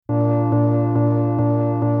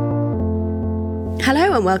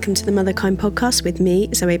Hello and welcome to the Motherkind podcast with me,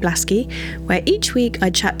 Zoe Blaskey, where each week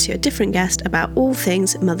I chat to a different guest about all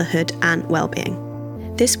things motherhood and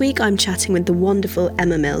well-being. This week I'm chatting with the wonderful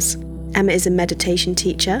Emma Mills. Emma is a meditation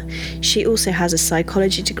teacher. She also has a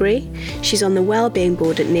psychology degree. She's on the Wellbeing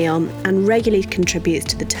Board at NEOM and regularly contributes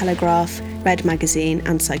to The Telegraph, Red Magazine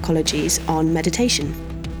and Psychologies on meditation.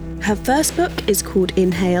 Her first book is called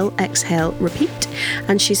Inhale, Exhale, Repeat,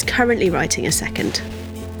 and she's currently writing a second.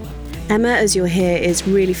 Emma, as you'll hear, is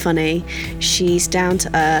really funny. She's down to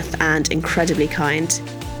earth and incredibly kind.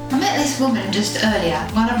 I met this woman just earlier,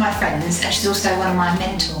 one of my friends, and she's also one of my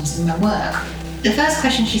mentors in my work. The first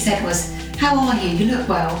question she said was, "How are you? You look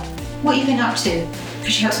well. What have you been up to?"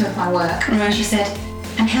 Because she helps me with my work. Right. And she said,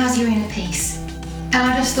 "And how's your inner peace?" And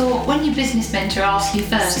I just thought, when your business mentor asks you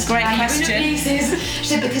first, it's a great how question. your inner peace is, she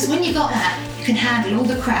said, because when you got that, you can handle all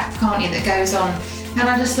the crap, can't you, that goes on. And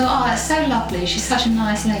I just thought, oh, that's so lovely. She's such a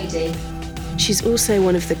nice lady. She's also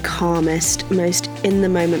one of the calmest, most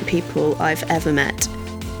in-the-moment people I've ever met.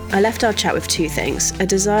 I left our chat with two things: a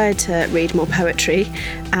desire to read more poetry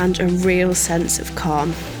and a real sense of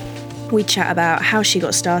calm. We chat about how she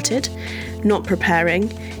got started, not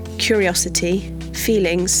preparing, curiosity,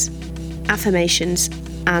 feelings, affirmations,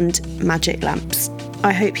 and magic lamps.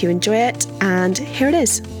 I hope you enjoy it, and here it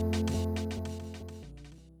is.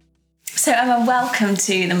 So Emma, welcome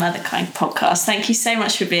to the Motherkind podcast. Thank you so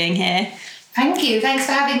much for being here. Thank you. Thanks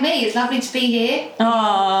for having me. It's lovely to be here.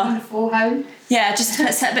 Oh, Wonderful home. yeah, just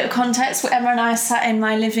to set a bit of context, Emma and I sat in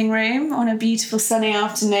my living room on a beautiful sunny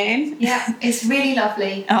afternoon. Yeah, it's really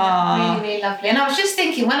lovely. Aww. Really, really lovely. And I was just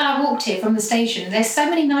thinking, when I walked here from the station, there's so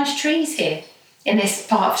many nice trees here in this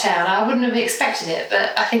part of town. I wouldn't have expected it,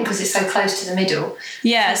 but I think because it's so close to the middle.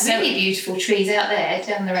 Yeah, there's really beautiful trees out there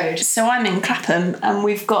down the road. So I'm in Clapham and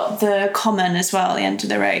we've got the common as well at the end of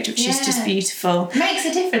the road, which is just beautiful. It makes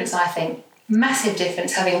a difference, I think. Massive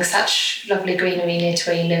difference having such lovely greenery near to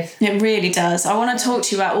where you live. It really does. I want to talk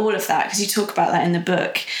to you about all of that because you talk about that in the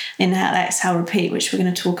book, Inhale, Exhale, Repeat, which we're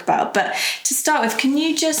going to talk about. But to start with, can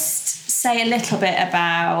you just say a little bit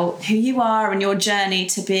about who you are and your journey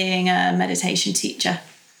to being a meditation teacher?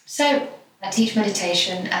 So I teach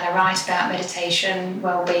meditation and I write about meditation,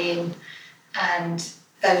 well-being and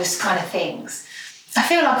those kind of things. I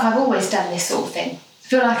feel like I've always done this sort of thing.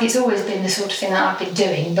 I feel like it's always been the sort of thing that I've been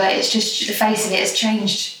doing, but it's just the face of it has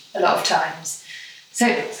changed a lot of times.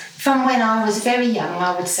 So from when I was very young,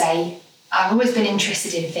 I would say I've always been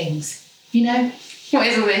interested in things. You know, what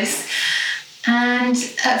is all this? And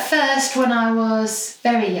at first, when I was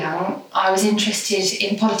very young, I was interested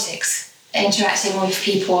in politics, interacting with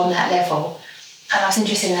people on that level. And I was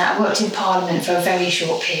interested in that. I worked in Parliament for a very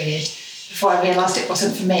short period before I realised it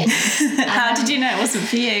wasn't for me. How did you know it wasn't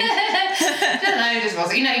for you? I don't know, it just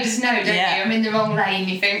wasn't. You know, you just know, don't you? I'm in the wrong lane,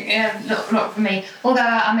 you think, yeah, not for me. Although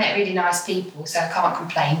I met really nice people, so I can't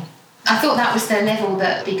complain. I thought that was the level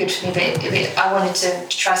that would be good for me, but I wanted to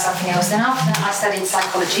try something else. Then after that, I studied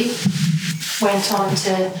psychology, went on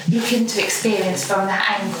to look into experience from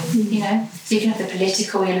that angle, you know. So you can have the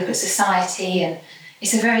political, you look at society, and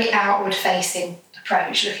it's a very outward-facing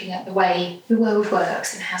approach, looking at the way the world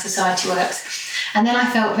works and how society works. And then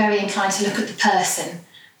I felt very inclined to look at the person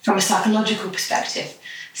from a psychological perspective.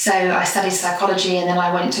 So I studied psychology and then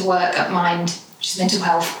I went to work at Mind, which is a mental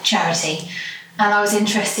health charity. And I was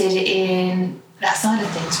interested in that side of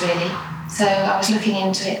things, really. So I was looking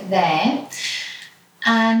into it there.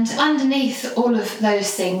 And underneath all of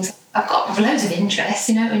those things, I've got loads of interests,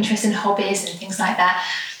 you know, interest in hobbies and things like that.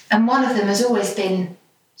 And one of them has always been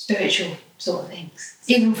spiritual sort of things,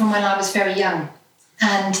 even from when I was very young.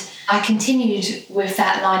 And I continued with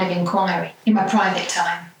that line of inquiry in my private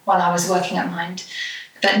time while I was working at Mind,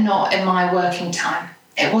 but not in my working time.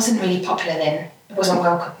 It wasn't really popular then. It wasn't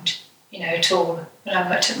welcomed, you know, at all when I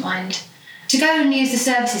worked at Mind. To go and use the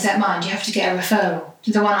services at Mind, you have to get a referral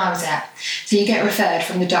to the one I was at. So you get referred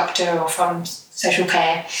from the doctor or from social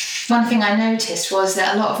care. One thing I noticed was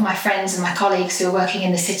that a lot of my friends and my colleagues who were working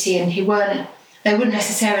in the city and they wouldn't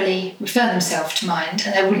necessarily refer themselves to Mind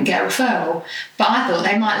and they wouldn't get a referral. But I thought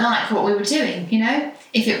they might like what we were doing, you know,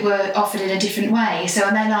 if it were offered in a different way. So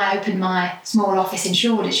then I opened my small office in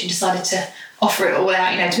Shoreditch and decided to offer it all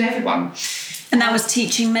out, you know, to everyone. And that was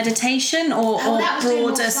teaching meditation or that was doing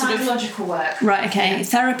more broader sort of psychological work. Right, okay. Yeah.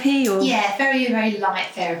 Therapy or? Yeah, very, very light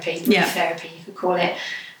therapy, brief therapy, you could call it.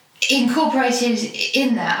 Incorporated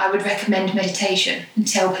in that, I would recommend meditation and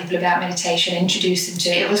tell people about meditation, introduce them to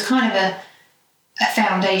it. It was kind of a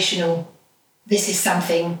foundational, this is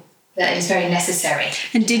something that is very necessary.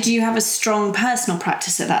 And did you have a strong personal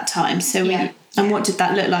practice at that time? So and what did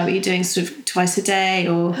that look like? Were you doing sort of twice a day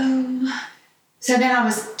or? So then I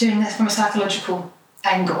was doing this from a psychological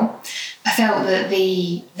angle. I felt that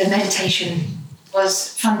the meditation was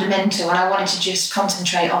fundamental and I wanted to just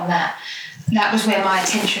concentrate on that. That was where my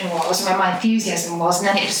attention was, where my enthusiasm was, and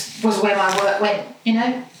then it just was where my work went, in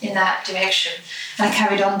that direction. And I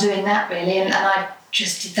carried on doing that, really, and I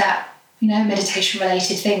just did that,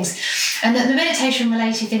 meditation-related things. And the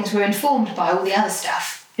meditation-related things were informed by all the other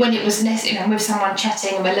stuff. When it was with someone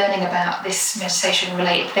chatting and we're learning about this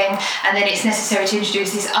meditation-related thing, and then it's necessary to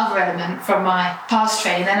introduce this other element from my past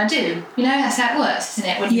training, then I do. That's how it works, isn't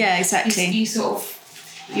it? Exactly. You sort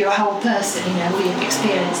of, you're a whole person, all your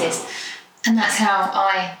experiences. And that's how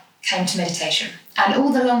I came to meditation. And all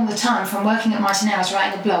along the time, from working at Mighty Now, I was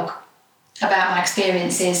writing a blog about my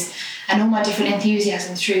experiences and all my different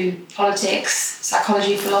enthusiasm through politics,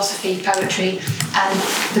 psychology, philosophy, poetry. And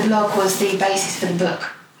the blog was the basis for the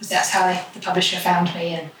book, because that's how the publisher found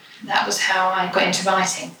me, and that was how I got into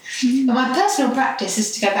writing. Mm-hmm. But my personal practice,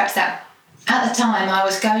 is to go back to that, at the time I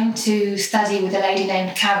was going to study with a lady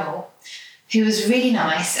named Carol, who was really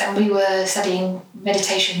nice, and we were studying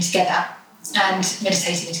meditation together and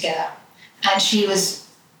meditating together. And she was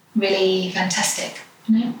really fantastic,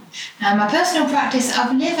 And my personal practice,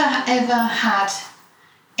 I've never ever had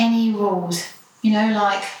any rules,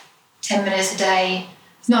 like 10 minutes a day.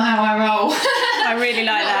 It's not how I roll. I really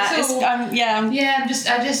like that.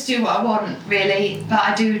 I just do what I want, really, but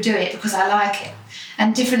I do it because I like it.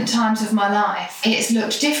 And different times of my life, it's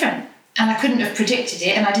looked different, and I couldn't have predicted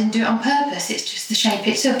it, and I didn't do it on purpose. It's just the shape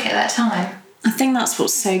it took at that time. I think that's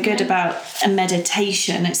what's so good about a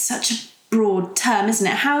meditation. It's such a broad term, isn't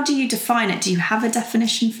it? How do you define it? Do you have a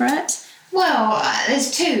definition for it? Well,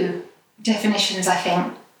 there's two definitions, I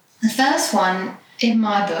think. The first one, in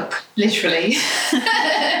my book, literally,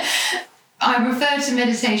 I refer to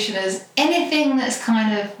meditation as anything that's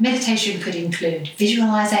meditation could include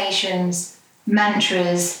visualizations,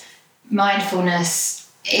 mantras, mindfulness.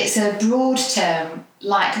 It's a broad term,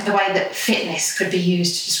 like the way that fitness could be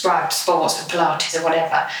used to describe sports or Pilates or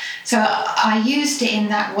whatever. So I used it in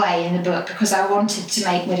that way in the book because I wanted to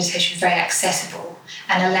make meditation very accessible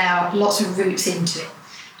and allow lots of routes into it,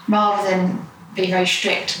 rather than be very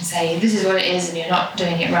strict and say, this is what it is and you're not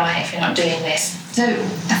doing it right if you're not doing this. So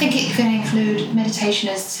I think it can include meditation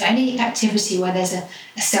as any activity where there's a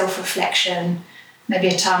self-reflection, maybe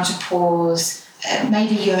a time to pause,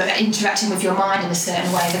 maybe you're interacting with your mind in a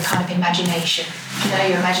certain way, the kind of imagination,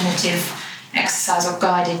 your imaginative exercise or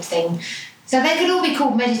guided thing. So they could all be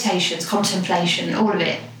called meditations, contemplation, all of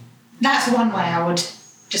it. That's one way I would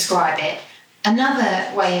describe it.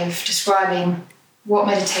 Another way of describing what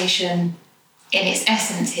meditation in its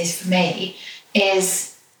essence is for me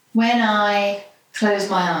is when I close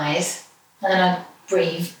my eyes and then I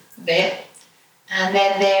breathe a bit, and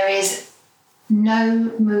then there is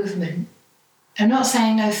no movement. I'm not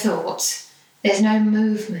saying no thoughts. There's no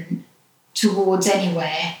movement towards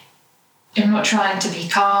anywhere. I'm not trying to be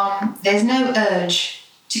calm. There's no urge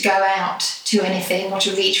to go out to anything or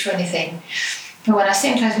to reach for anything. But when I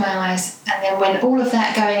sit and close my eyes, and then when all of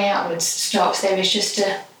that going outwards stops, there is just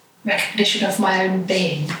a recognition of my own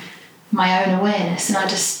being, my own awareness, and I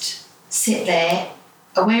just sit there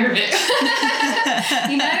aware of it.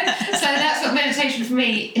 So that's what meditation for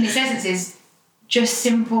me in its essence is, just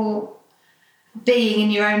simple being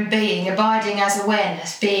in your own being, abiding as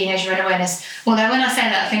awareness, being as your own awareness. Although when I say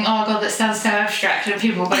that, I think, oh God, that sounds so abstract, and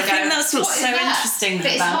people are going to go, I think that's what's so interesting about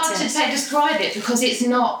it. But it's hard to describe it because it's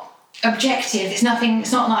not objective. It's nothing.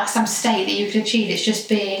 It's not like some state that you can achieve. It's just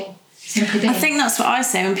being. Simply being. I think that's what I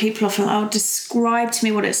say when people often, describe to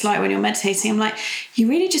me what it's like when you're meditating. I'm like, you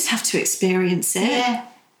really just have to experience it. Yeah.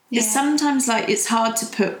 It's sometimes it's hard to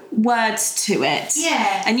put words to it.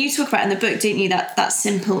 Yeah. And you talk about in the book, didn't you, that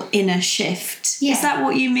simple inner shift. Yeah. Is that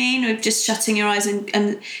what you mean with just shutting your eyes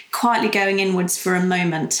and quietly going inwards for a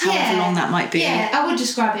moment, however long that might be? Yeah, I would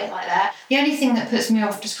describe it like that. The only thing that puts me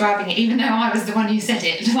off describing it, even though I was the one who said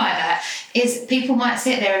it like that, is people might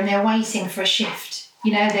sit there and they're waiting for a shift.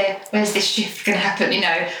 Where's this shift going to happen,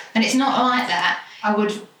 And it's not like that. I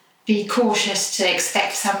would be cautious to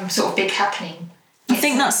expect some sort of big happening. I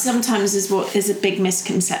think that sometimes is what is a big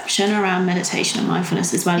misconception around meditation and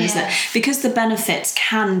mindfulness as well, is that because the benefits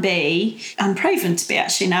can be, and proven to be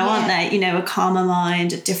actually now, aren't they? A calmer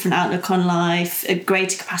mind, a different outlook on life, a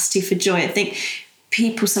greater capacity for joy. I think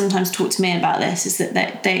people sometimes talk to me about this, is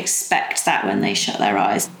that they expect that when they shut their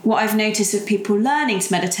eyes. What I've noticed with people learning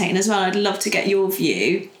to meditate as well, I'd love to get your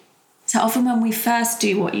view. So often when we first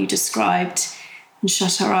do what you described and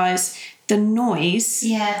shut our eyes, the noise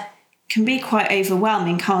can be quite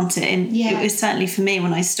overwhelming, can't it? And it was certainly for me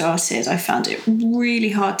when I started, I found it really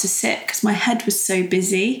hard to sit because my head was so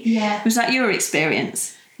busy. Yeah. Was that your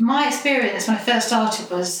experience? My experience when I first started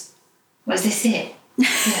was this it? You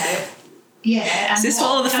know, yeah. Is this what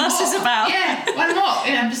all the fuss is about? Yeah, why not?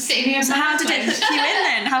 You know, I'm just sitting here. So how did it hook you in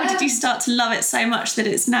then? How did you start to love it so much that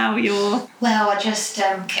it's now your... Well, I just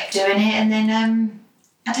kept doing it, and then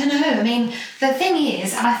I don't know. I mean, the thing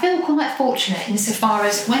is, I feel quite fortunate insofar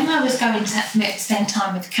as when I was going to spend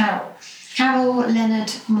time with Carol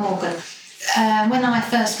Leonard Morgan, when I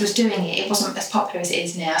first was doing it, it wasn't as popular as it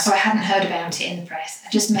is now, so I hadn't heard about it in the press. I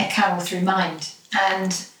just met Carol through Mind,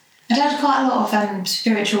 and I'd had quite a lot of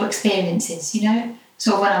spiritual experiences, you know,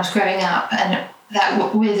 sort of when I was growing up, and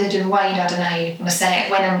that withered and waned, I don't know, you want to say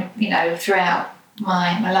it, when I'm, you know, throughout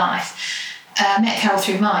my life. Met Carol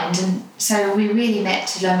through Mind, and so we really met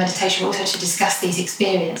to learn meditation, but also to discuss these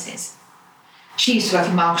experiences. She used to work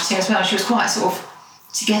in marketing as well. She was quite sort of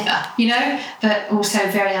together, you know, but also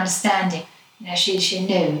very understanding. You know, she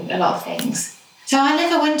knew a lot of things. So I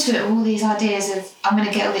never went to it with all these ideas of I'm going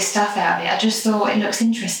to get all this stuff out of it. I just thought it looks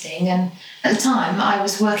interesting, and at the time I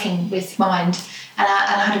was working with Mind, and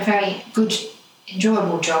I had a very good,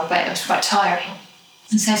 enjoyable job, but it was quite tiring.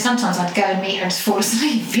 And so sometimes I'd go and meet her and just fall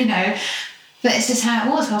asleep, you know. But it's just how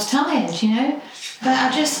it was. I was tired, you know. But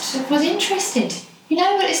I just was interested. You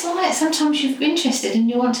know what it's like? Sometimes you're interested and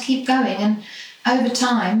you want to keep going. And over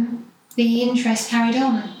time, the interest carried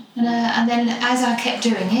on. And then as I kept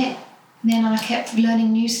doing it, then I kept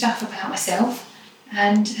learning new stuff about myself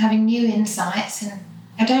and having new insights. And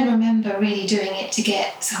I don't remember really doing it to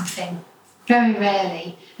get something. Very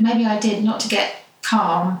rarely. Maybe I did, not to get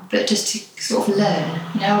calm, but just to sort of learn.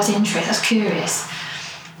 You know, I was interested. I was curious.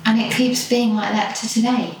 And it keeps being like that to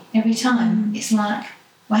today. Every time it's like,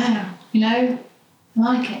 wow, you know, I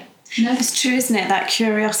like it. You know? It's true, isn't it? That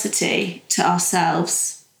curiosity to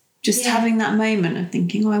ourselves. Just having that moment of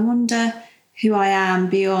thinking, oh, I wonder who I am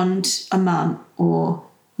beyond a mum or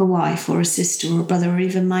a wife or a sister or a brother or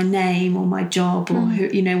even my name or my job or who,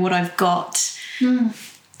 you know, what I've got.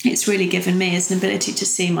 It's really given me as an ability to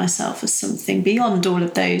see myself as something beyond all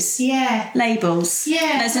of those labels.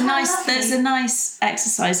 Yeah, there's a nice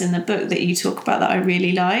exercise in the book that you talk about that I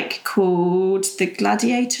really like called The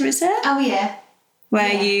Gladiator, is it? Oh, yeah.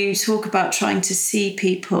 Where you talk about trying to see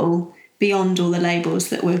people beyond all the labels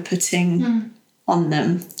that we're putting on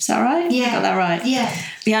them. Is that right? Yeah. Got that right? Yeah.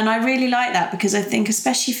 Yeah, and I really like that because I think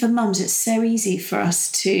especially for mums, it's so easy for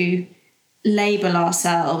us to label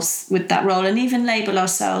ourselves with that role and even label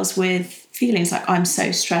ourselves with feelings like I'm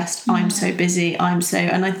so stressed, I'm so busy,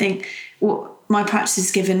 and I think what my practice has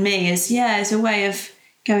given me is a way of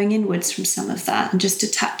going inwards from some of that and just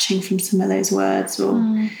detaching from some of those words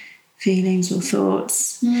or feelings or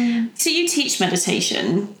thoughts. So you teach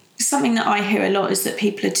meditation. Something that I hear a lot is that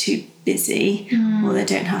people are too busy or they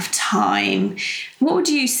don't have time. What would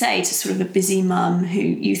you say to sort of a busy mum who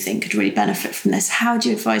you think could really benefit from this? How do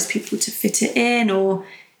you advise people to fit it in, or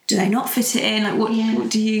do they not fit it in? Like what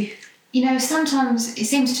do you... You know, sometimes it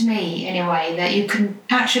seems to me, anyway, that you can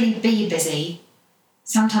actually be busy.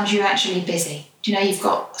 Sometimes you're actually busy. Do you know, you've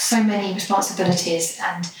got so many responsibilities,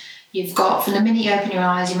 and you've got, from the minute you open your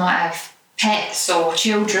eyes, you might have pets or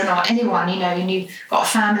children or anyone, you know, and you've got a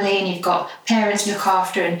family and you've got parents to look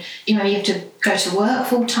after, and, you know, you have to go to work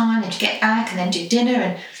full time and to get back and then do dinner.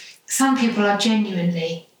 And some people are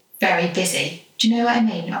genuinely very busy. Do you know what I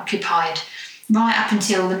mean? Occupied right up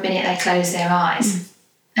until the minute they close their eyes.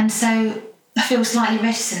 And so I feel slightly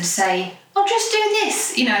reticent to say, oh, just do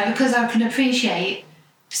this, you know, because I can appreciate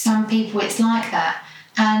for some people it's like that.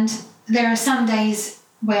 And there are some days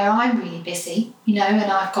where I'm really busy, you know,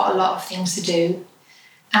 and I've got a lot of things to do.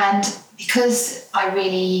 And because I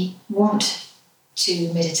really want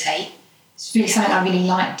to meditate, it's really something I really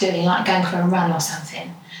like doing, like going for a run or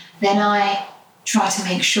something, then I try to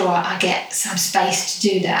make sure I get some space to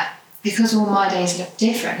do that. Because all my days look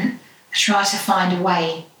different, I try to find a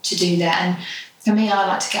way to do that. And for me, I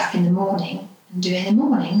like to get up in the morning and do it in the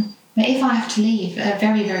morning. But if I have to leave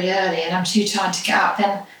very, very early and I'm too tired to get up,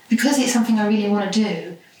 then because it's something I really want to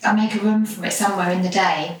do, I make a room for it somewhere in the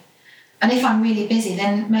day. And if I'm really busy,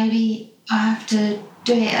 then maybe I have to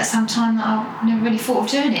do it at some time that I never really thought of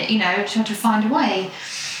doing it, you know, try to find a way.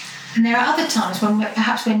 And there are other times when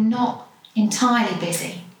perhaps we're not entirely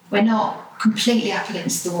busy. We're not completely up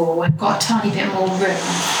against the wall. We've got a tiny bit more room.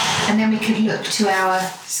 And then we could look to our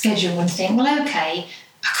schedule and think, well, okay,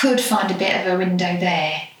 I could find a bit of a window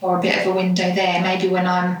there or a bit of a window there, maybe when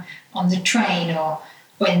I'm on the train or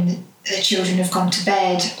when the children have gone to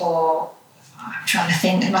bed, or I'm trying to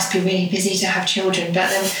think, it must be really busy to have children, but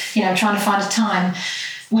then, you know, trying to find a time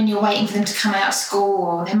when you're waiting for them to come out of school,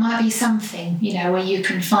 or there might be something, where you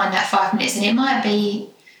can find that 5 minutes, and it might be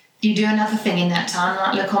you do another thing in that time,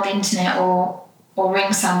 like look on the internet or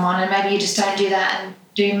ring someone, and maybe you just don't do that and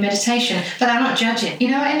do meditation. But I'm not judging. You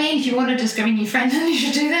know what I mean? If you want to just go ring your friend, then you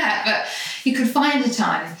should do that. But you could find a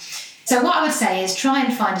time. So what I would say is try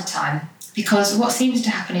and find a time, because what seems to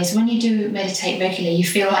happen is when you do meditate regularly, you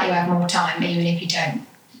feel like you have more time, even if you don't.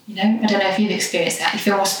 I don't know if you've experienced that. You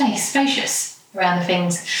feel more spacious around the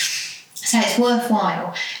things. So it's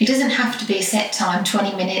worthwhile. It doesn't have to be a set time,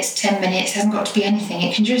 20 minutes, 10 minutes. It hasn't got to be anything.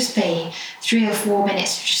 It can just be 3 or 4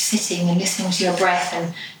 minutes of just sitting and listening to your breath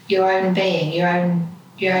and your own being, your own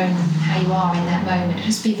how you are in that moment. It'll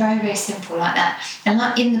just be very, very simple like that. And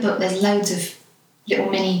like in the book, there's loads of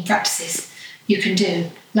little mini practices you can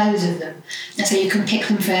do, loads of them. And so you can pick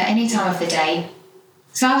them for any time of the day.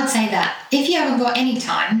 So I would say that if you haven't got any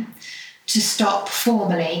time to stop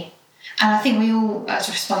formally, and I think we all, as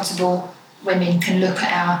responsible women, can look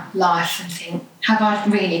at our life and think, have I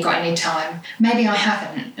really got any time? Maybe I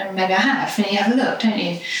haven't, and maybe I have. And you have a look, don't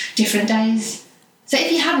you? Different days. So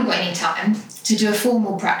if you haven't got any time to do a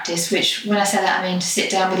formal practice, which when I say that I mean to sit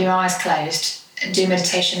down with your eyes closed and do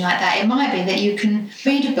meditation like that, it might be that you can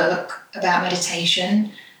read a book about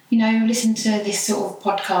meditation, listen to this sort of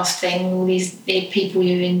podcast thing, all these people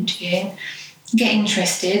you're interviewing, get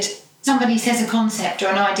interested. Somebody says a concept or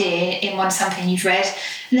an idea in something you've read,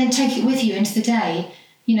 and then take it with you into the day,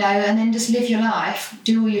 and then just live your life,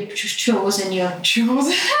 do all your chores and your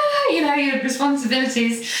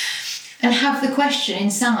responsibilities, and have the question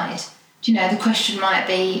inside. The question might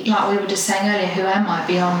be, like we were just saying earlier, who am I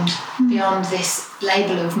beyond this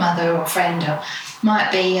label of mother or friend, or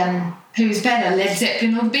might be who's better, Led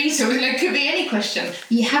Zeppelin or Beatles? It could be any question.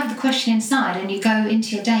 You have the question inside and you go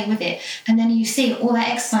into your day with it, and then you see all that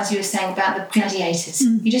exercise you were saying about the gladiators.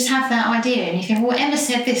 You just have that idea and you think, well, Emma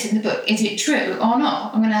said this in the book, is it true or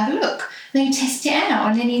not? I'm going to have a look. Then you test it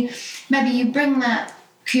out, and then maybe you bring that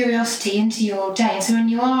curiosity into your day. And so when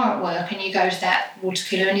you are at work and you go to that water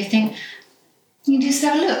cooler and you think, you just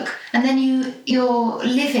have a look, and then you're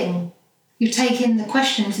living. You're taking the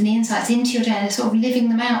questions and the insights into your day and sort of living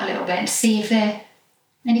them out a little bit to see if they're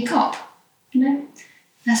any cop.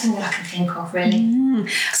 That's all I can think of, really.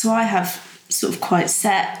 So I have sort of quite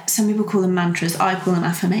set, some people call them mantras, I call them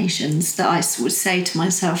affirmations, that I would say to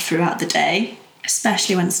myself throughout the day,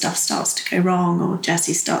 especially when stuff starts to go wrong or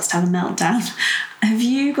Jessie starts to have a meltdown. Have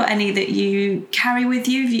you got any that you carry with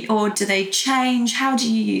you, or do they change? How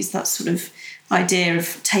do you use that sort of idea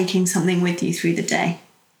of taking something with you through the day?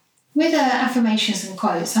 With affirmations and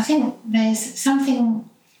quotes, I think there's something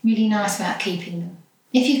really nice about keeping them.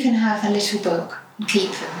 If you can have a little book and keep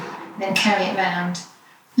them, then carry it around.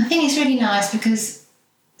 I think it's really nice because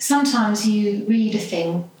sometimes you read a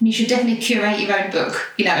thing, and you should definitely curate your own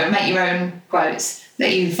book, and make your own quotes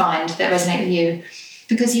that you find that resonate with you.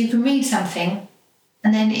 Because you can read something,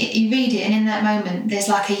 and then you read it, and in that moment, there's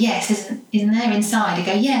like a yes, isn't there inside? You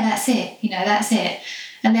go, yeah, that's it, that's it.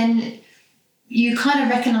 And then you kind of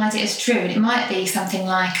recognise it as true, and it might be something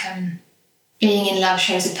like being in love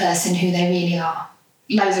shows a person who they really are.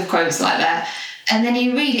 Loads of quotes like that. And then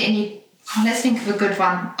you read it and let's think of a good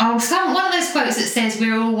one. One of those quotes that says,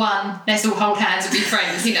 we're all one, let's all hold hands and be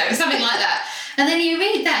friends, something like that. And then you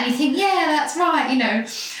read that and you think, yeah, that's right,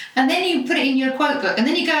 And then you put it in your quote book, and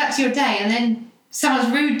then you go out to your day, and then someone's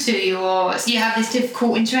rude to you, or you have this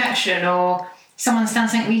difficult interaction, or someone's done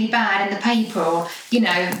something really bad in the paper, or,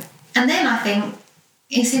 And then I think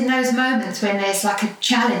it's in those moments when there's like a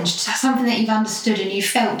challenge, something that you've understood and you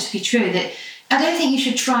felt to be true, that I don't think you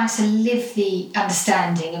should try to live the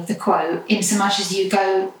understanding of the quote in so much as you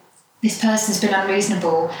go, this person's been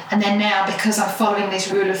unreasonable, and then now because I'm following this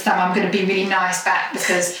rule of thumb, I'm going to be really nice back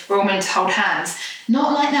because we're all meant to hold hands.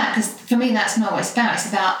 Not like that, because for me that's not what it's about. It's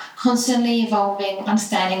about constantly evolving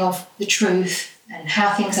understanding of the truth and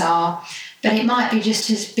how things are. But it might be just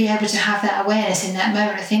to be able to have that awareness in that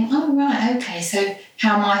moment and think, oh, right, okay, so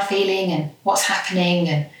how am I feeling and what's happening,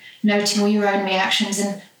 and noting all your own reactions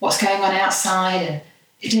and what's going on outside, and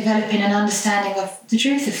developing an understanding of the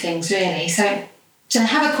truth of things, really. So to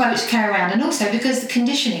have a quote to carry around, and also because the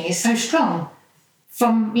conditioning is so strong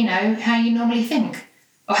from, how you normally think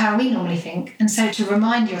or how we normally think. And so to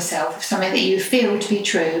remind yourself of something that you feel to be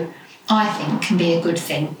true, I think can be a good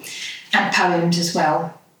thing. And poems as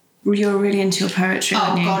well. You're really into your poetry,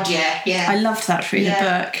 aren't you? Oh, God, yeah. I loved that through the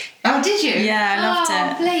book. Oh, did you? Yeah, I loved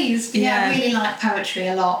it. Oh, please. Yeah, I really like poetry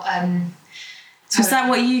a lot. So is that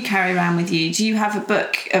what you carry around with you? Do you have a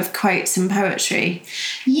book of quotes and poetry?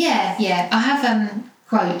 Yeah. I have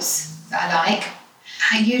quotes that I like.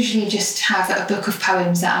 I usually just have a book of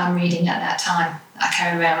poems that I'm reading at that time. I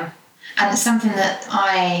carry around. And it's something that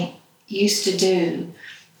I used to do.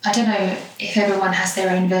 I don't know if everyone has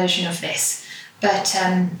their own version of this, but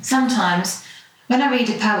sometimes when I read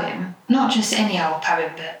a poem, not just any old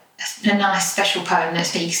poem, but a nice special poem that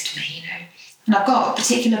speaks to me, you know. And I've got a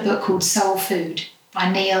particular book called Soul Food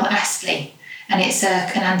by Neil Astley, and it's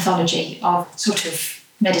an anthology of sort of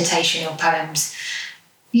meditational poems.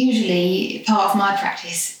 Usually part of my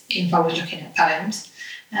practice involves looking at poems,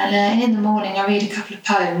 and in the morning I read a couple of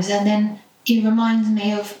poems, and then it reminds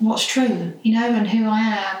me of what's true, you know, and who I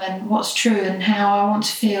am and what's true and how I want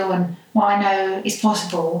to feel and what I know is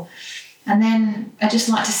possible. And then I just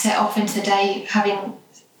like to set off into the day having,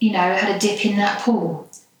 you know, had a dip in that pool.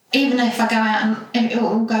 Even if I go out and it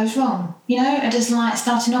all goes wrong, you know, I just like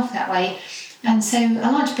starting off that way. And so I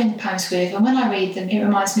like to bring the poems with, and when I read them, it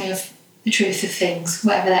reminds me of the truth of things,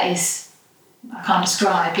 whatever that is I can't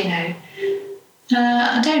describe, you know.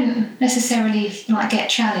 I don't necessarily get a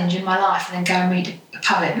challenge in my life and then go and read a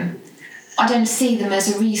poem. I don't see them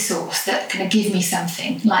as a resource that can give me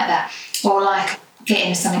something like that, or like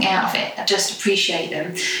getting something out of it. I just appreciate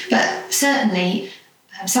them. But certainly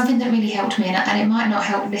something that really helped me, and it might not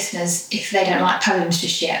help listeners if they don't like poems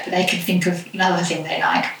just yet, but they can think of another thing they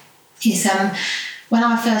like, is when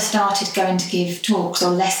I first started going to give talks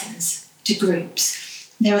or lessons to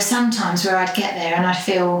groups, there were some times where I'd get there and I'd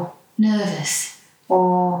feel nervous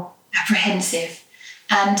or apprehensive.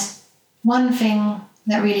 And one thing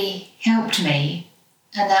that really helped me,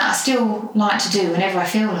 and that I still like to do whenever I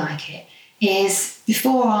feel like it, is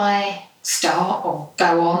before I start or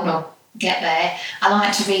go on or get there, I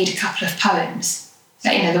like to read a couple of poems,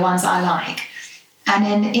 you know, the ones that I like. And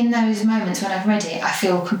then in those moments when I've read it, I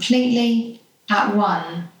feel completely at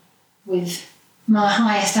one with my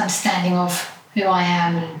highest understanding of who I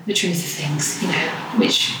am and the truth of things, you know,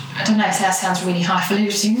 which, I don't know if that sounds really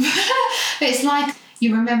highfalutin, but it's like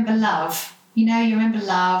you remember love, you know, you remember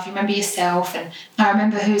love, you remember yourself, and I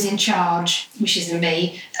remember who's in charge, which isn't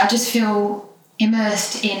me. I just feel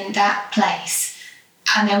immersed in that place.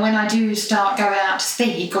 And then when I do start going out to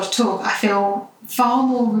speak or to talk, I feel far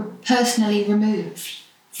more personally removed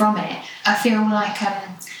from it. I feel like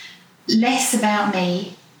less about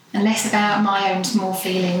me and less about my own small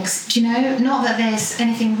feelings. Do you know? Not that there's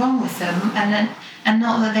anything wrong with them, and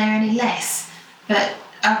not that they're any less, but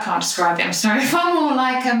I can't describe it, I'm sorry. Far more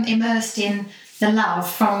like immersed in the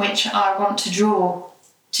love from which I want to draw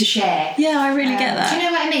to share. Yeah, I really get that. Do you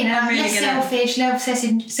know what I mean? I really less get selfish,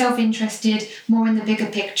 less self-interested, more in the bigger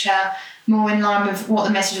picture, more in line with what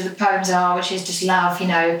the message of the poems are, which is just love, you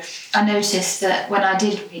know. I noticed that when I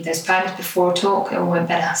did read those poems before a talk, it all went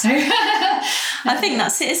better. So I think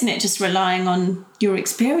that's it, isn't it? Just relying on your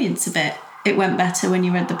experience of it. It went better when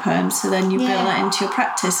you read the poems, so then you build that into your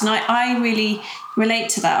practice. And I really relate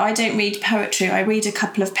to that. I don't read poetry. I read a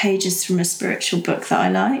couple of pages from a spiritual book that I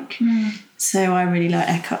like. So I really like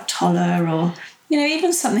Eckhart Tolle, or, you know,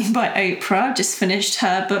 even something by Oprah. I've just finished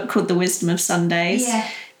her book called The Wisdom of Sundays,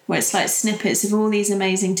 where it's like snippets of all these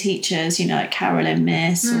amazing teachers, you know, like Carolyn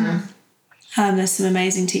Miss, or there's some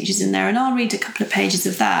amazing teachers in there, and I'll read a couple of pages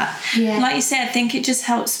of that. Like you said, I think it just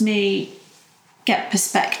helps me get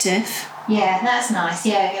perspective. Yeah, that's nice.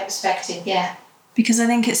 Yeah, get perspective, yeah. Because I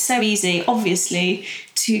think it's so easy, obviously,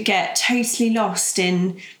 to get totally lost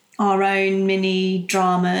in our own mini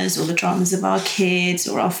dramas, or the dramas of our kids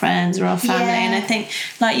or our friends or our family. And I think,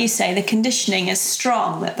 like you say, the conditioning is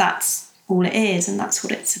strong that that's all it is and that's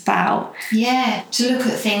what it's about. Yeah, to look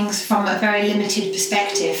at things from a very limited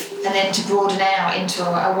perspective and then to broaden out into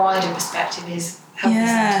a wider perspective is helpful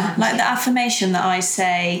sometimes. Like the affirmation that I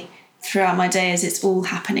say throughout my day is it's all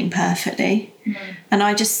happening perfectly. And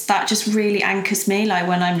that just really anchors me, like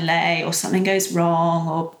when I'm late or something goes wrong,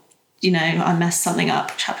 or, you know, I mess something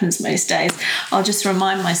up, which happens most days, I'll just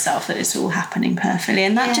remind myself that it's all happening perfectly.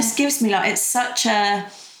 And that just gives me, like, it's such a,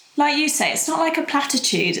 like you say, it's not like a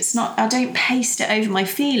platitude. It's not, I don't paste it over my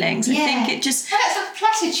feelings. I think it just... Oh, that's a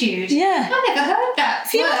platitude. Yeah. I've never heard that.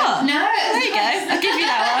 Have you not? No. There you go. I'll give you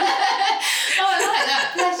that Oh, I like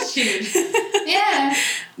that platitude. Yeah.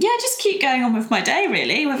 Yeah, just keep going on with my day,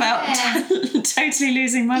 really, without totally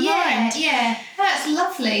losing my mind. Yeah, that's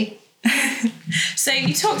lovely. So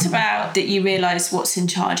you talked about that you realise what's in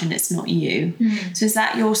charge and it's not you. So is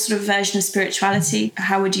that your sort of version of spirituality?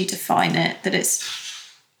 How would you define it? That it's...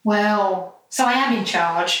 Well, so I am in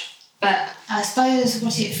charge, but I suppose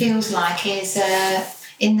what it feels like is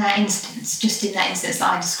in that instance that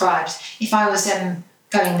I described, if I was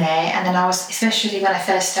going there and then I was, especially when I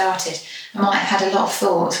first started, I might have had a lot of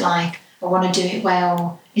thoughts like, I want to do it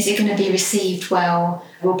well. Is it going to be received well?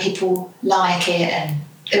 Will people like it? And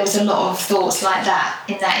there was a lot of thoughts like that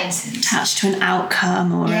in that instance. Attached to an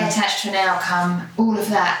outcome or... Yeah, attached to an outcome, all of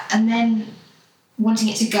that. And then wanting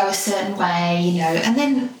it to go a certain way, you know. And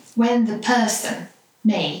then when the person,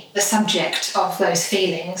 me, the subject of those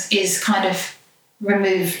feelings is kind of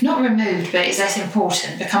removed, not removed, but is less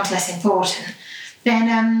important, becomes less important,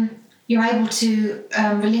 then you're able to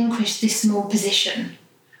relinquish this small position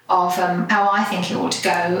of how I think it ought to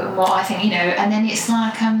go and what I think, you know. And then it's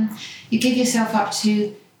like you give yourself up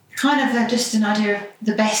to kind of just an idea of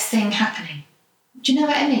the best thing happening. Do you know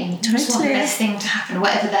what I mean? Totally. Just want the best thing to happen,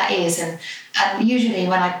 whatever that is. And usually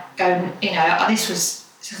when I go, you know, this was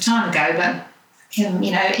some time ago, but,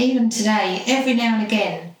 you know, even today, every now and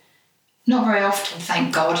again, not very often,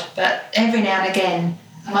 thank God, but every now and again,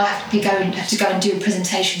 I might have to go and do a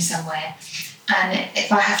presentation somewhere. And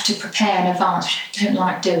if I have to prepare in advance, which I don't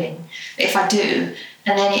like doing, but if I do,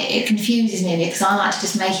 and then it confuses me because I like to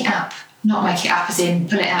just make it up. Not make it up as in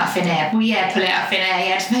pull it out of thin air. Well, yeah, pull it out of thin air,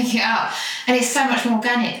 yeah, just make it up. And it's so much more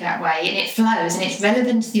organic that way, and it flows, and it's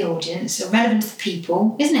relevant to the audience, or relevant to the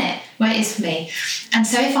people, isn't it? Well, it is for me. And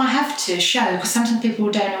so if I have to show, because sometimes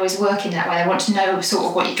people don't always work in that way, they want to know sort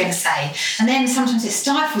of what you're going to say. And then sometimes it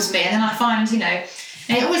stifles me, and then I find, you know,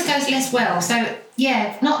 and it always goes less well. So,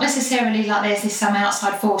 yeah, not necessarily like there's this some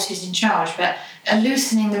outside force who's in charge, but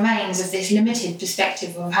loosening the reins of this limited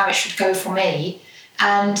perspective of how it should go for me,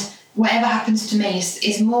 and whatever happens to me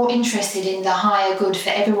is more interested in the higher good for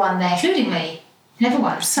everyone there, including me and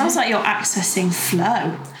everyone. Sounds like you're accessing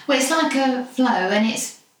flow. Well, it's like a flow, and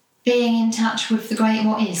it's being in touch with the great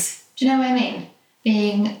what is. Do you know what I mean?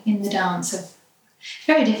 Being in the dance of... It's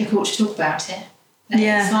very difficult to talk about it. But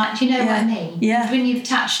yeah. It's like, do you know what I mean? Yeah. When you've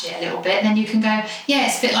touched it a little bit, then you can go, yeah,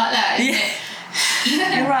 it's a bit like that, isn't it?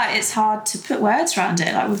 You're right, it's hard to put words around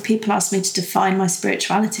it. Like when people ask me to define my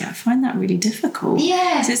spirituality, I find that really difficult.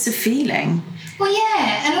 Yeah. Because it's a feeling. Well,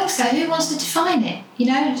 yeah, and also who wants to define it? You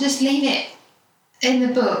know, just leave it. In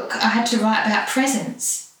the book, I had to write about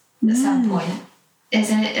presence at some point.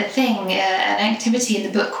 There's a thing, an activity in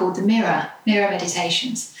the book called the mirror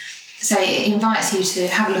meditations. So it invites you to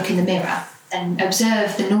have a look in the mirror and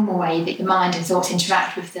observe the normal way that your mind and thoughts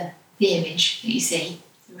interact with the image that you see,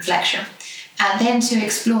 the reflection. And then to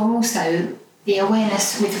explore also the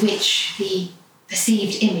awareness with which the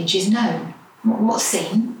perceived image is known. What's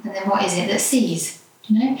seen, and then what is it that sees?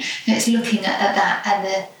 You know? And it's looking at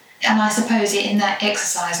that, and I suppose in that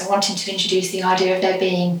exercise, I wanted to introduce the idea of there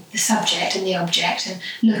being the subject and the object, and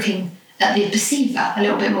looking at the perceiver a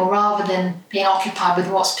little bit more rather than being occupied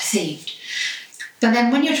with what's perceived. But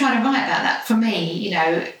then when you're trying to write about that, for me, you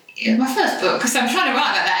know, in my first book, because I'm trying to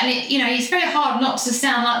write about that, and it, you know, it's very hard not to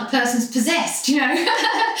sound like the person's possessed, you know.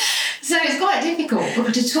 So it's quite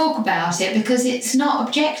difficult to talk about it because it's not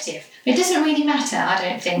objective. It doesn't really matter, I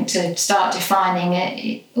don't think, to start defining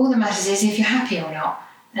it. All that matters is if you're happy or not,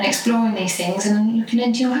 and exploring these things and looking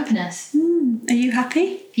into your happiness. Are you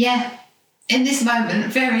happy? Yeah. In this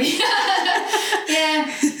moment, very. Yeah.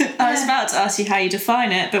 I was about to ask you how you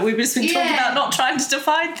define it, but we've just been talking about not trying to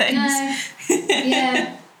define things. No.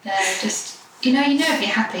 Yeah. No, just, you know if you're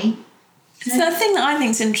happy. So the thing that I think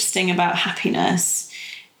is interesting about happiness,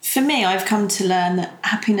 for me, I've come to learn that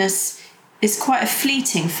happiness is quite a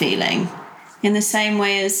fleeting feeling in the same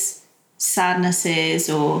way as sadness is,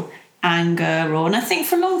 or anger, and I think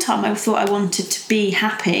for a long time I thought I wanted to be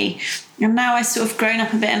happy, and now I've sort of grown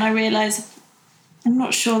up a bit and I realise I'm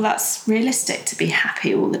not sure that's realistic to be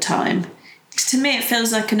happy all the time. Because to me it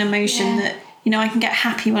feels like an emotion that, you know, I can get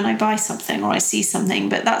happy when I buy something or I see something,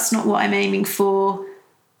 but that's not what I'm aiming for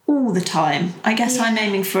all the time. I guess I'm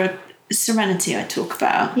aiming for a serenity I talk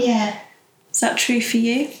about. Yeah. Is that true for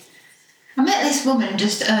you? I met this woman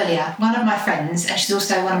just earlier, one of my friends, and she's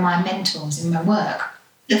also one of my mentors in my work.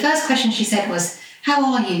 The first question she said was,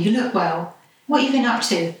 how are you? You look well. What have you been up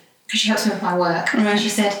to? Because she helps me with my work. And then she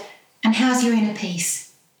said, and how's your inner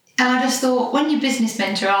peace? And I just thought, when your business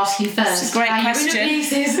mentor asks you first, it's a great how question. your inner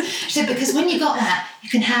peace is, she said, because when you got that, you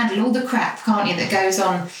can handle all the crap, can't you, that goes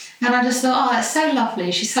on. And I just thought, oh, that's so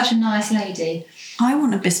lovely. She's such a nice lady. I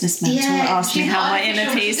want a business mentor to ask me how my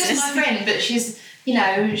inner peace is. She's my friend, but she's, you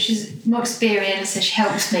know, she's more experienced and she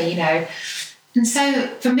helps me, you know. And so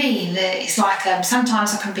for me, it's like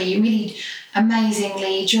sometimes I can be really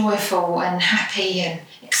amazingly joyful and happy and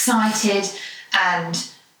excited, and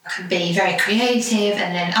I can be very creative,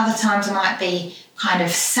 and then other times I might be kind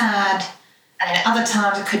of sad, and then other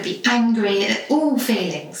times I could be angry, all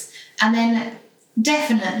feelings. And then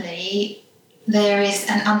definitely there is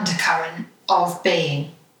an undercurrent of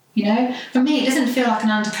being. You know, for me, it doesn't feel like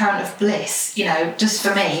an undercurrent of bliss, you know, just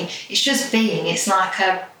for me. It's just being. It's like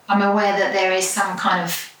I'm aware that there is some kind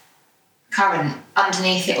of current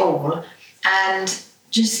underneath it all, and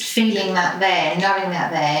just feeling that there, knowing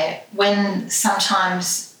that there, when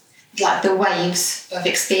sometimes like the waves of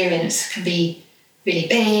experience can be really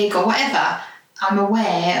big or whatever, I'm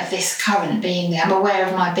aware of this current being there. I'm aware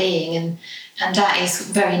of my being, and that is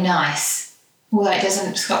very nice, although it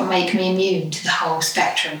doesn't sort of make me immune to the whole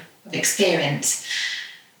spectrum of experience.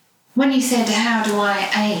 When you said, how do I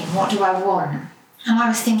aim? What do I want? And I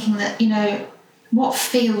was thinking that, you know, what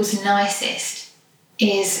feels nicest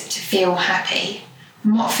is to feel happy.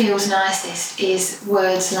 And what feels nicest is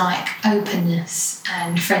words like openness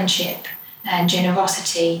and friendship and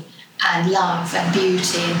generosity and love and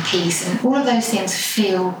beauty and peace, and all of those things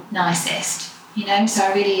feel nicest, you know, so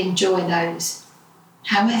I really enjoy those.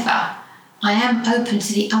 However, I am open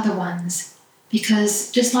to the other ones, because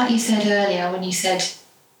just like you said earlier, when you said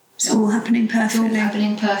it's all happening perfectly. It's all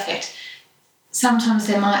happening perfect. Sometimes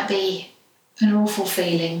there might be an awful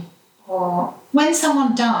feeling, or when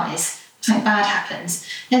someone dies, something bad happens,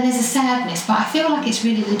 then there's a sadness, but I feel like it's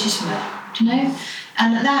really legitimate, do you know?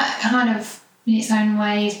 And that kind of, in its own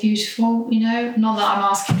way, is beautiful, you know? Not that I'm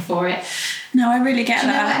asking for it. No, I really get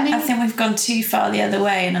that. I mean? I think we've gone too far the other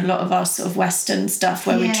way in a lot of our sort of Western stuff,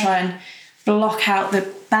 where we try and block out the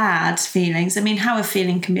bad feelings. I mean, how a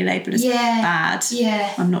feeling can be labelled as bad,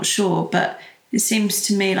 I'm not sure, but it seems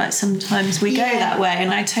to me like sometimes we go that way,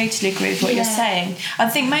 and I totally agree with what you're saying. I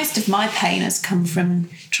think most of my pain has come from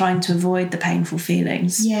trying to avoid the painful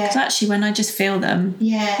feelings. Because actually when I just feel them,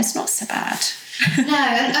 it's not so bad. No,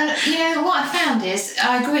 and you know, what I found is,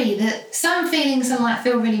 I agree that some feelings I might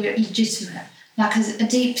feel really legitimate, like a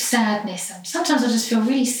deep sadness. Sometimes I just feel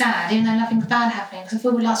really sad, even though nothing's bad happening, because I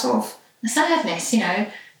feel like sort of a sadness, you know.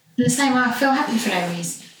 In the same way I feel happy for no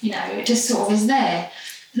reason, you know, it just sort of is there.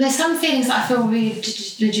 There's some feelings that I feel really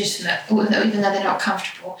legitimate, even though they're not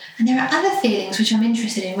comfortable. And there are other feelings which I'm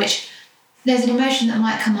interested in, which there's an emotion that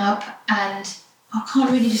might come up, and I can't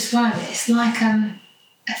really describe it. It's like a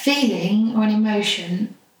feeling or an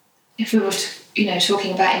emotion, if we were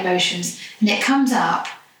talking about emotions, and it comes up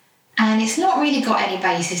and it's not really got any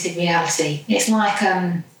basis in reality. It's like,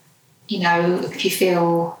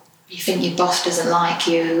 if you think your boss doesn't like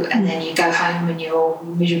you, and then you go home and you're all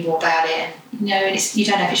miserable about it, and you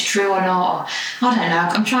don't know if it's true or not, or I don't know,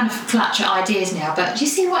 I'm trying to clutch at ideas now, but do you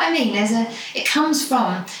see what I mean? It comes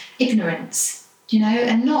from ignorance,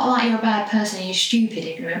 and not like you're a bad person and you're stupid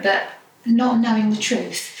ignorant, but not knowing the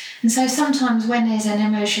truth. And so sometimes when there's an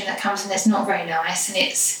emotion that comes and it's not very nice, and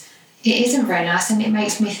it isn't very nice, and it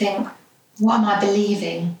makes me think, what am I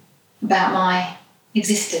believing about my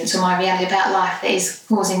existence or my reality about life that is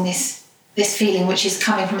causing this feeling, which is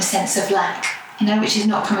coming from a sense of lack, which is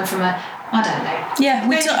not coming from I don't know. Yeah,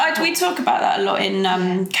 we talk about that a lot in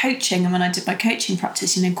coaching, and when I did my coaching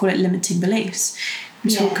practice, call it limiting beliefs.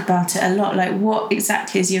 We talk about it a lot, like what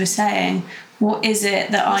exactly, as you were saying, what is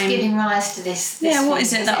it that I'm giving rise to this what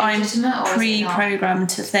is it that I'm pre-programmed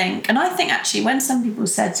to think? And I think actually when some people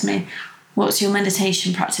said to me, what's your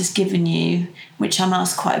meditation practice given you, which I'm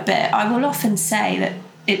asked quite a bit, I will often say that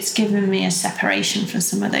it's given me a separation from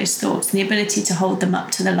some of those thoughts and the ability to hold them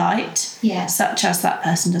up to the light, such as that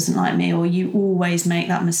person doesn't like me, or you always make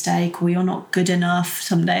that mistake, or you're not good enough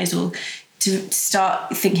some days, or to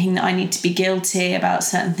start thinking that I need to be guilty about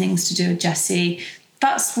certain things to do with Jessie.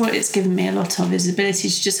 That's what it's given me a lot of, is the ability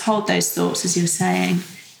to just hold those thoughts, as you were saying.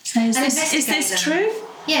 So is this true?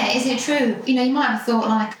 Yeah, is it true? You might have thought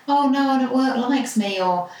like, oh, no one at work likes me,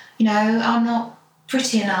 or, I'm not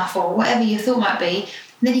pretty enough, or whatever your thought might be.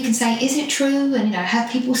 And then you can say, is it true? And,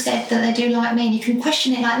 have people said that they do like me? And you can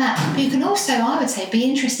question it like that. But you can also, I would say, be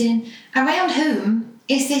interested in around whom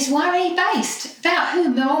is this worry based? About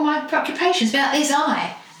whom are all my preoccupations? About this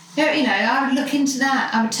I? I would look into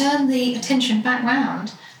that. I would turn the attention back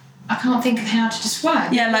round. I can't think of how to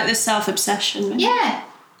describe. Yeah, like the self-obsession. Yeah.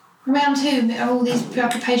 Around whom are all these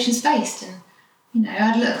preoccupations based? And,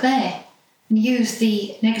 I'd look there and use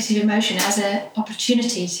the negative emotion as an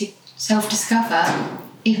opportunity to self-discover,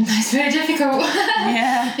 even though it's very difficult.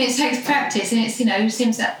 Yeah. It takes practice, and it's, it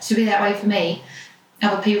seems to be that way for me.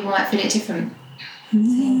 Other people might feel it different.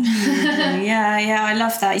 Yeah, I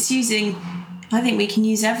love that. I think we can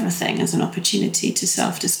use everything as an opportunity to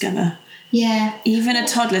self-discover. Yeah. Even a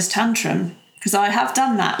toddler's tantrum, because I have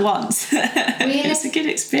done that once. Really? It's a good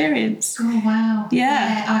experience. Oh, wow.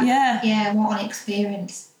 Yeah. Yeah, what an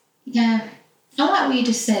experience. Yeah. I like what you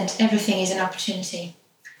just said, everything is an opportunity.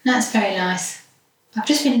 That's very nice. I've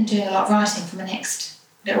just been doing a lot of writing for my next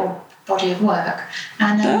little body of work.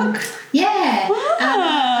 And book? Yeah.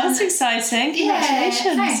 Wow, that's exciting. Congratulations.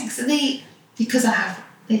 Yeah, thanks. Because I have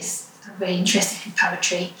this, I'm very interested in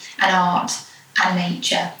poetry and art and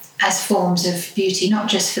nature as forms of beauty, not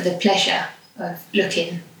just for the pleasure of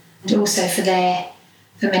looking, but also for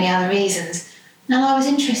many other reasons. And I was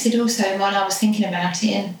interested also while I was thinking about it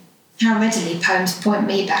in how readily poems point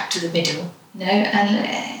me back to the middle, and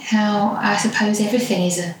how I suppose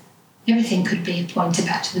everything could be pointed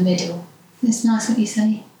back to the middle. It's nice what you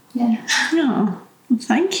say. Yeah. Oh, well,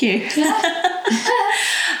 thank you. Yeah.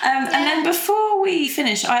 And then before we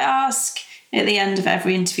finish, I ask at the end of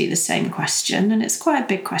every interview the same question, and it's quite a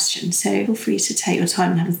big question, so feel free to take your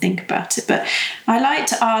time and have a think about it. But I like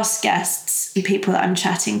to ask guests and people that I'm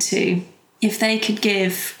chatting to if they could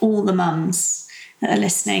give all the mums that are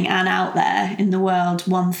listening and out there in the world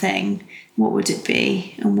one thing, what would it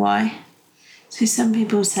be and why? So some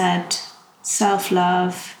people said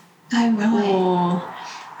self-love. Oh, right. Or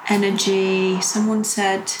energy. Someone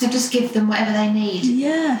said... So just give them whatever they need.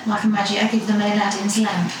 Yeah. Like a magic, I give them an Aladdin's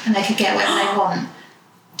lamp and they could get whatever they want.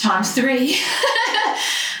 Times 3.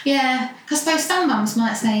 Yeah. Because I suppose some mums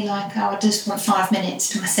might say, like, I just want 5 minutes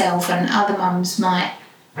to myself, and other mums might,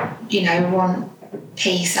 want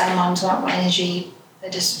peace. Other mums might want energy. They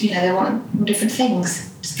just, they want all different things.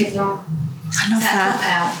 Just give them... I love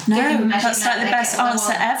that. No, that's like the best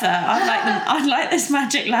answer ever. I'd like this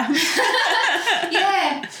magic lamp.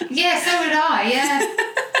 Yeah, so would I, yeah.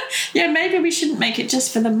 Yeah, maybe we shouldn't make it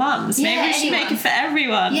just for the mums. Maybe we should make it for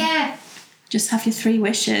everyone. Yeah. Just have your 3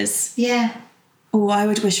 wishes. Yeah. Oh, I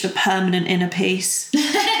would wish for permanent inner peace.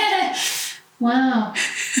 Wow.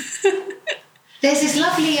 There's this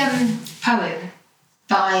lovely poem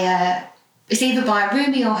by, it's either by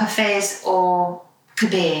Rumi or Hafez or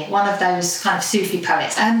Kabir, one of those kind of Sufi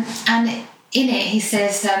poets. And in it he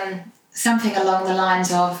says something along the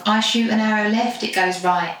lines of, I shoot an arrow left, it goes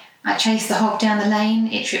right. I chase the hog down the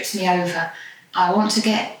lane, it trips me over. I want to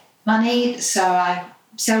get money, so I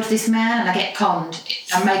sell to this man and I get conned.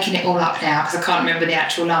 I'm making it all up now because I can't remember the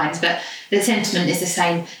actual lines, but the sentiment is the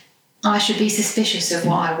same. I should be suspicious of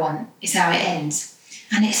what I want, is how it ends.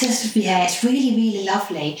 And it's just, it's really, really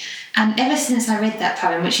lovely. And ever since I read that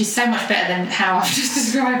poem, which is so much better than how I've just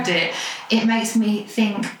described it, it makes me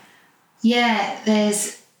think,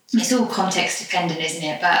 it's all context dependent, isn't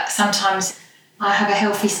it? But sometimes I have a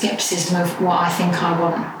healthy scepticism of what I think I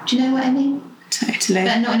want. Do you know what I mean? Totally.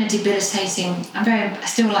 But not in a debilitating... I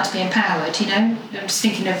still like to be empowered, I'm just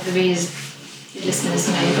thinking of the readers, the listeners,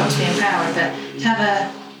 you've got to be empowered, but to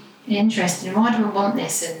have an interest in why do I want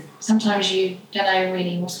this, and sometimes you don't know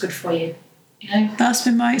really what's good for you, That's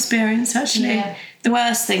been my experience, actually. Yeah. The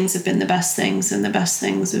worst things have been the best things, and the best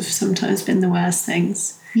things have sometimes been the worst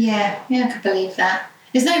things. Yeah, I could believe that.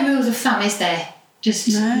 There's no rules of thumb, is there? Just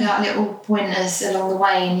like little pointers along the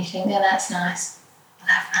way, and you think, that's nice. I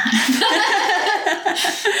love that.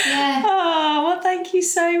 Yeah. Oh, well, thank you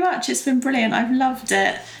so much. It's been brilliant. I've loved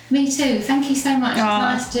it. Me too. Thank you so much. It's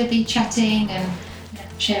nice to be chatting and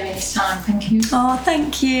sharing this time. Thank you. Oh,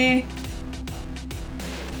 thank you.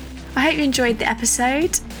 I hope you enjoyed the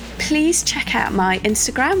episode. Please check out my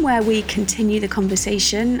Instagram where we continue the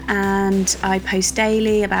conversation, and I post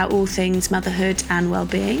daily about all things motherhood and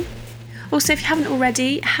well-being. Also, if you haven't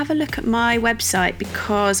already, have a look at my website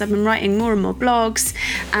because I've been writing more and more blogs,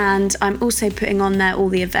 and I'm also putting on there all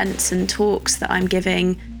the events and talks that I'm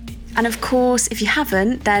giving. And of course, if you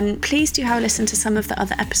haven't, then please do have a listen to some of the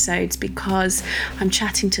other episodes because I'm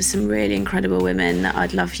chatting to some really incredible women that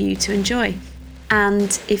I'd love you to enjoy.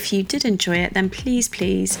 And if you did enjoy it, then please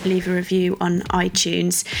leave a review on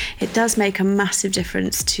iTunes. It does make a massive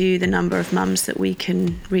difference to the number of mums that we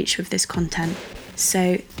can reach with this content.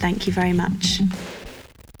 So thank you very much.